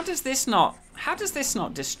how does this not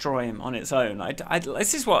destroy him on its own?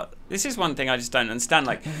 This is one thing I just don't understand.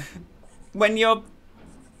 When you're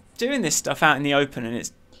doing this stuff out in the open, and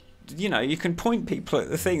it's you can point people at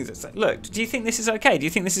the things. It's like, look, do you think this is okay? Do you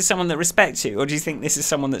think this is someone that respects you? Or do you think this is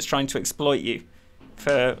someone that's trying to exploit you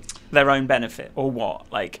for their own benefit? Or what?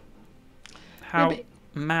 How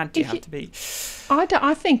mad do you have to be?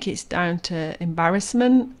 I think it's down to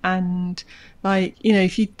embarrassment and, like, you know,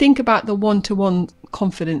 if you think about the one-to-one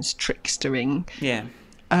confidence trickstering,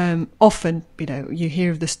 often, you know, you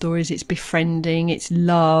hear of the stories, it's befriending, it's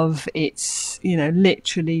love, it's, you know,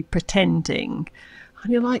 literally pretending.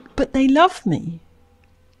 And you're like, but they love me.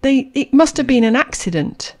 It must have been an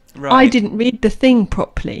accident. Right. I didn't read the thing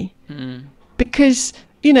properly. Because,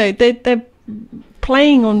 you know, they're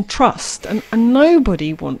playing on trust, and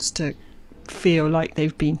nobody wants to feel like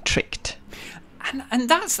they've been tricked. And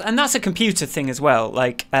that's a computer thing as well.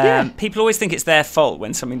 Like, people always think it's their fault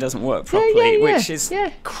when something doesn't work properly, which is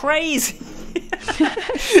crazy.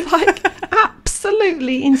 Like,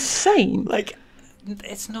 absolutely insane. Like,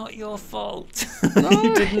 it's not your fault.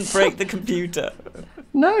 You didn't break the computer.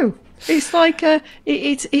 No, it's like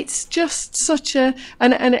it's just such a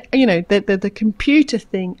and you know, the computer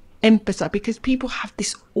thing emphasize, because people have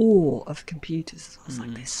this awe of computers. It's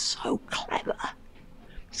like, they're so clever.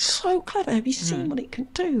 So clever. Have you seen what it can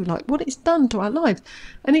do? Like, what it's done to our lives?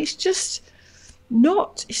 And it's just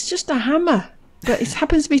a hammer. But it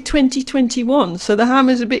happens to be 2021, so the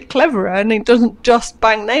hammer's a bit cleverer and it doesn't just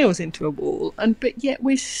bang nails into a wall. But yet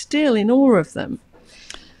we're still in awe of them.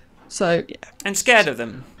 So, yeah. And scared of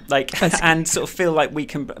them. Like, and sort of feel like we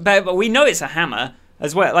can... But we know it's a hammer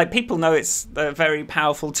as well. Like, people know it's a very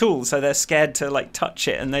powerful tool, so they're scared to, like, touch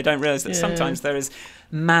it, and they don't realise that sometimes there is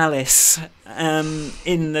malice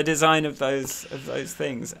in the design of those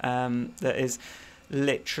things that is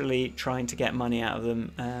literally trying to get money out of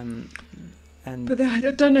them. But I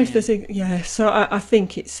don't know if there's so I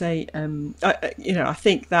think it's a I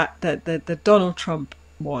think that the Donald Trump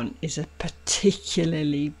one is a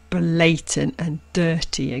particularly blatant and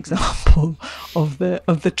dirty example of the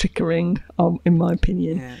trickering, in my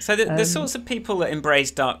opinion. Yeah. So the sorts of people that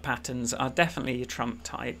embrace dark patterns are definitely your Trump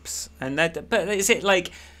types, but is it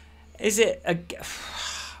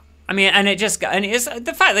I mean, and it's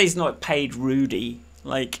the fact that he's not paid Rudy,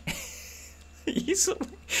 like.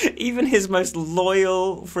 Even his most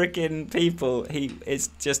loyal freaking people, he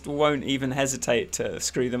just won't even hesitate to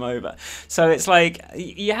screw them over. So it's like,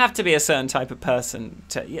 you have to be a certain type of person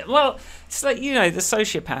to... Well, it's like, you know, the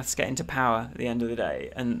sociopaths get into power at the end of the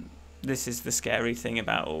day, and this is the scary thing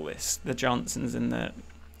about all this. The Johnsons and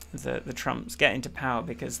the Trumps get into power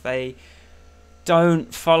because they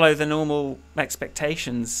don't follow the normal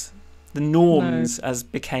expectations. The norms, as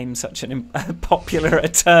became such a popular a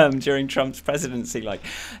term during Trump's presidency. Like,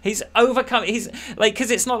 he's overcome. He's like,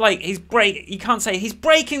 because it's not like you can't say he's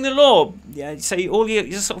breaking the law. Yeah. So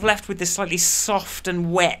you're sort of left with this slightly soft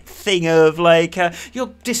and wet thing of like,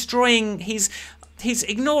 you're destroying. He's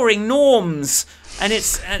ignoring norms, and it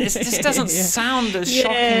just doesn't sound as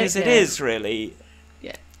shocking as it is, really.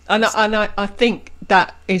 Yeah. And I think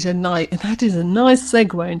that is a nice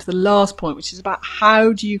segue into the last point, which is about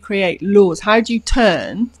how do you create laws? How do you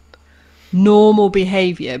turn normal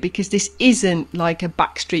behaviour? Because this isn't like a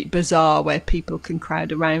backstreet bazaar where people can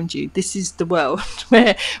crowd around you. This is the world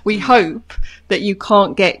where we hope that you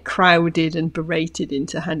can't get crowded and berated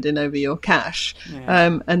into handing over your cash,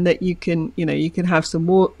 and that you can have some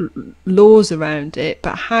more laws around it.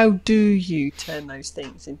 But how do you turn those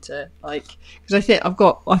things into, like, because I think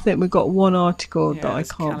we've got one article that I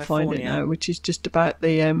can't find it now, which is just about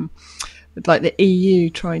the EU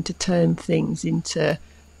trying to turn things into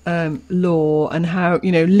law, and how,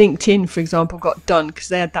 you know, LinkedIn, for example, got done because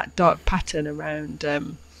they had that dark pattern around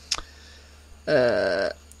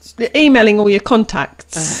emailing all your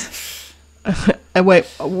contacts,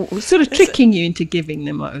 sort of tricking you into giving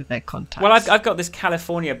them out of their contacts. Well, I've got this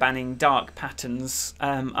California banning dark patterns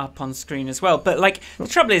up on screen as well. But like, the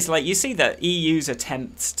trouble is, like, you see that EU's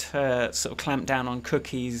attempts to sort of clamp down on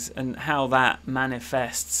cookies and how that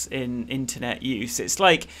manifests in internet use. It's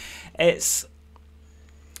like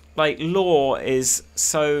law is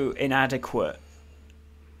so inadequate,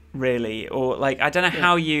 really, or like, I don't know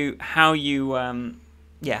how you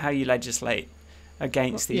legislate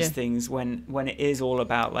against these things when it is all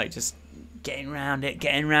about like just getting around it,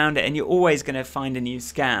 and you're always going to find a new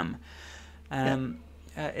scam.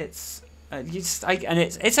 It's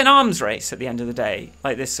an arms race at the end of the day,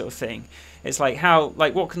 like this sort of thing. It's like, how,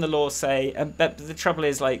 like, what can the law say? But the trouble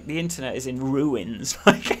is, like, the internet is in ruins.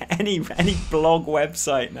 Like, any blog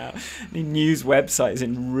website now, any news website is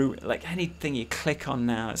in ruin. Like, anything you click on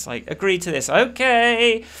now, it's like, agree to this,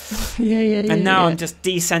 okay. And now I'm just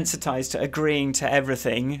desensitized to agreeing to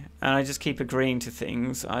everything, and I just keep agreeing to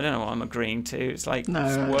things. I don't know what I'm agreeing to. It's like,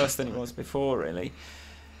 it's worse than it was before, really.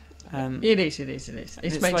 It is.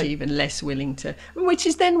 It's made you even less willing to, which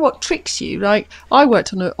is then what tricks you. Like, I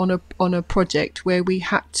worked on a project where we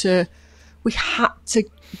had to we had to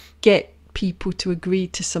get people to agree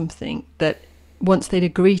to something that once they'd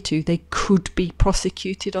agree to, they could be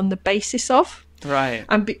prosecuted on the basis of. Right.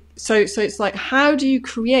 And so it's like, how do you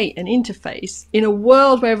create an interface in a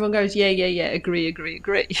world where everyone goes, yeah, agree.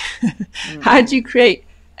 How do you create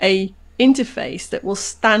a interface that will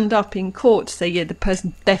stand up in court to say, yeah, the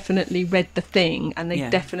person definitely read the thing and they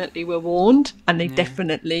definitely were warned and they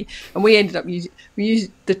definitely, and we ended up we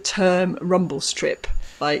used the term rumble strip,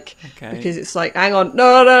 like, because it's like, hang on,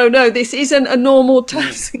 no, this isn't a normal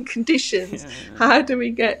terms and conditions. How do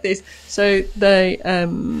we get this? So they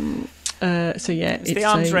it's the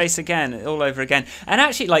arms race again, all over again. And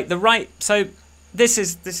actually, like, this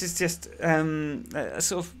is just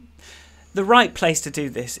sort of the right place to do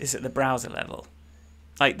this is at the browser level.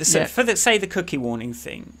 Like, say the cookie warning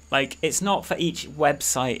thing. Like, it's not for each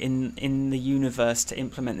website in the universe to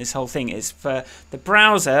implement this whole thing. It's for the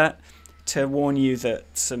browser to warn you that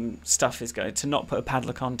some stuff is going to not put a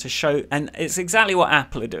padlock on, to show, and it's exactly what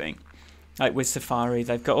Apple are doing. Like with Safari,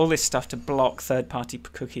 they've got all this stuff to block third-party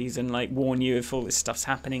cookies and like warn you if all this stuff's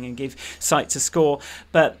happening and give sites a score.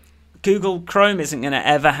 But Google Chrome isn't going to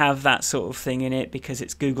ever have that sort of thing in it because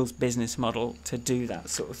it's Google's business model to do that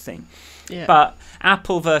sort of thing. Yeah. But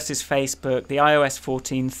Apple versus Facebook, the iOS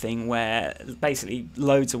 14 thing, where basically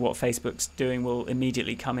loads of what Facebook's doing will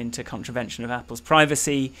immediately come into contravention of Apple's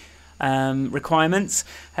privacy requirements,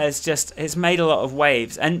 has made a lot of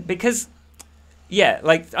waves. And because,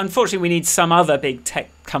 unfortunately we need some other big tech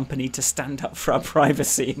company to stand up for our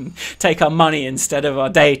privacy and take our money instead of our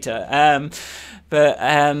data.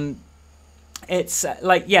 It's you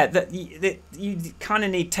kind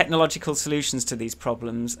of need technological solutions to these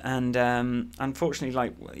problems, and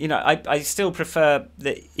unfortunately, I still prefer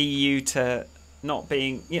the EU to not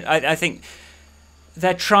being. I think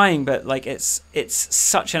they're trying, but like it's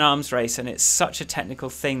such an arms race, and it's such a technical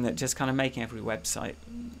thing that just kind of making every website.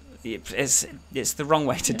 It's the wrong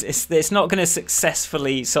way to. It's not going to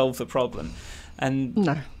successfully solve the problem,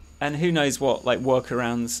 and who knows what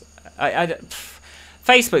workarounds.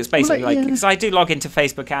 Facebook's basically because I do log into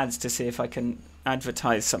Facebook ads to see if I can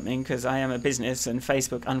advertise something, because I am a business, and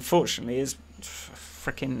Facebook unfortunately is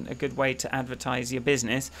freaking a good way to advertise your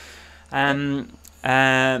business. But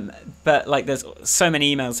there's so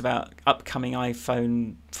many emails about upcoming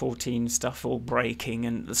iPhone 14 stuff all breaking,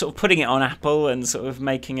 and sort of putting it on Apple and sort of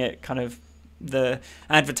making it kind of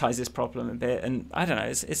advertise this problem a bit. And I don't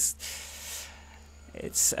know,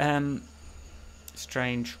 it's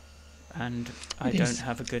strange. And I don't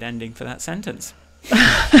have a good ending for that sentence.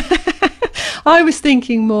 I was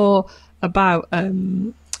thinking more about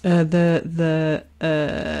the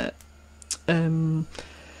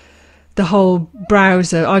whole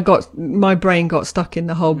browser. My brain got stuck in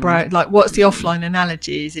the whole browser. Like, what's the offline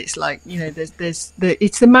analogies? It's like, there's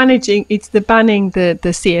it's the banning the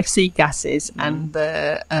CFC gases and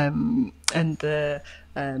the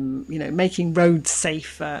making roads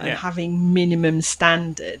safer and having minimum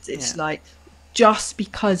standards. It's like, just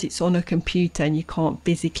because it's on a computer and you can't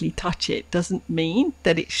physically touch it doesn't mean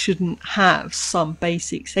that it shouldn't have some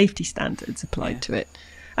basic safety standards applied to it.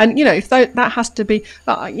 And if that has to be,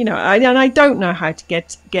 and I don't know how to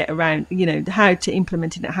get around, how to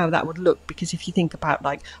implement it and how that would look, because if you think about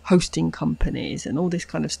like hosting companies and all this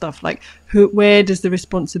kind of stuff, like where does the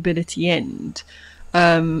responsibility end?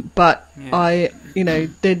 There's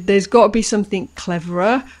got to be something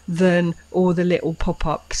cleverer than all the little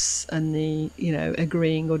pop-ups and the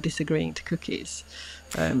agreeing or disagreeing to cookies,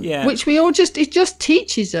 which it just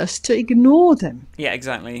teaches us to ignore them. Yeah,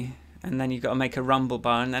 exactly. And then you've got to make a rumble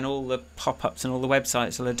bar, and then all the pop-ups and all the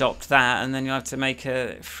websites will adopt that, and then you have to make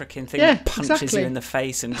a freaking thing that punches you in the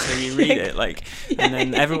face until you read it. And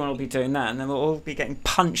then everyone will be doing that, and then we'll all be getting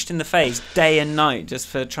punched in the face day and night just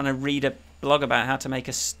for trying to read a blog about how to make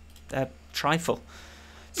a trifle.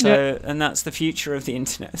 So, and that's the future of the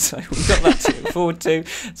internet. So we've got that to look forward to.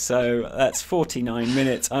 So that's 49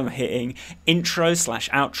 minutes. I'm hitting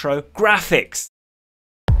intro/outro graphics.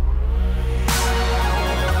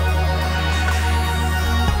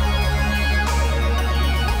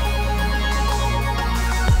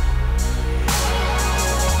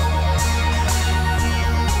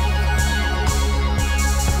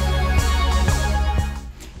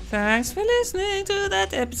 Thanks for listening to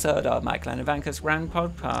that episode of Michael and Ivanka's Grand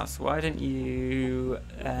Podcast. Why don't you,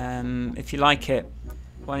 if you like it,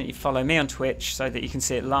 why don't you follow me on Twitch so that you can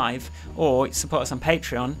see it live, or support us on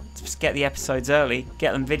Patreon to get the episodes early,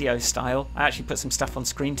 get them video style. I actually put some stuff on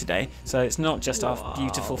screen today, so it's not just our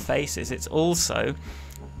beautiful faces, it's also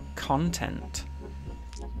content.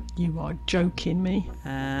 You are joking me.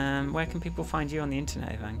 Where can people find you on the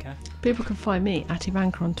internet, Ivanka? People can find me at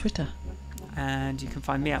Ivanka on Twitter. and you can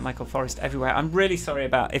find me at Michael Forrest everywhere. I'm really sorry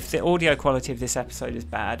about if the audio quality of this episode is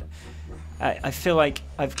bad. I feel like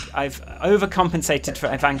I've overcompensated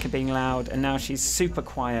for Ivanka being loud, and now she's super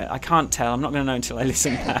quiet. I can't tell. I'm not going to know until I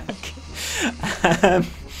listen back.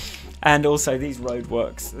 And also these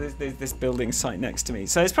roadworks. There's this building site next to me,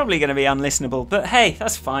 so it's probably going to be unlistenable. But hey,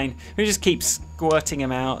 that's fine. We just keep squirting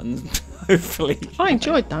them out, and hopefully. I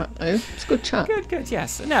enjoyed that though. It's a good chat. Good.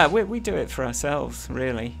 Yes. No, we do it for ourselves,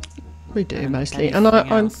 really. We do mostly, and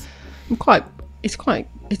I'm quite.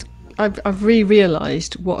 I've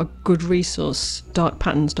realised what a good resource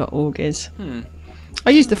darkpatterns.org is. I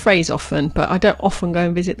use the phrase often, but I don't often go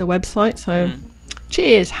and visit the website. So,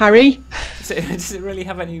 cheers, Harry. Does it really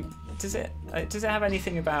have any? Does it have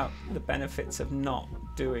anything about the benefits of not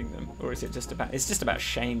doing them, or is it just about? It's just about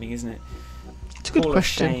shaming, isn't it? It's a good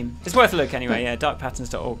question. Shame. It's worth a look anyway. Yeah,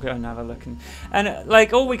 darkpatterns.org. Go and have a look, and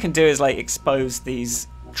like all we can do is like expose these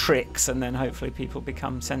tricks, and then hopefully people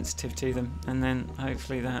become sensitive to them, and then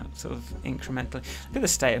hopefully that sort of incrementally. Look at the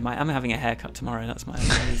state of I'm having a haircut tomorrow. That's my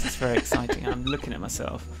news. It's very exciting. I'm looking at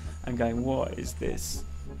myself and going, what is this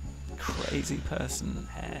crazy person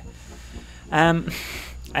hair?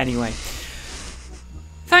 Anyway,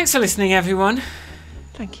 thanks for listening, everyone.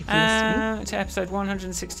 Thank you for listening to episode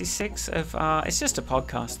 166 of our. It's just a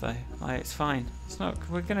podcast, though. Like, it's fine. It's not.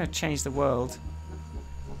 We're going to change the world.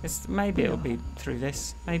 Maybe it'll be through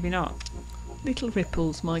this. Maybe not. Little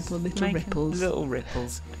ripples, Michael. Ripples. Little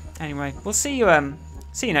ripples. Anyway, we'll see you.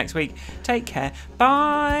 See you next week. Take care.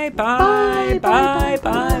 Bye. Bye. Bye. Bye.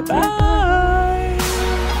 Bye. Bye. Bye.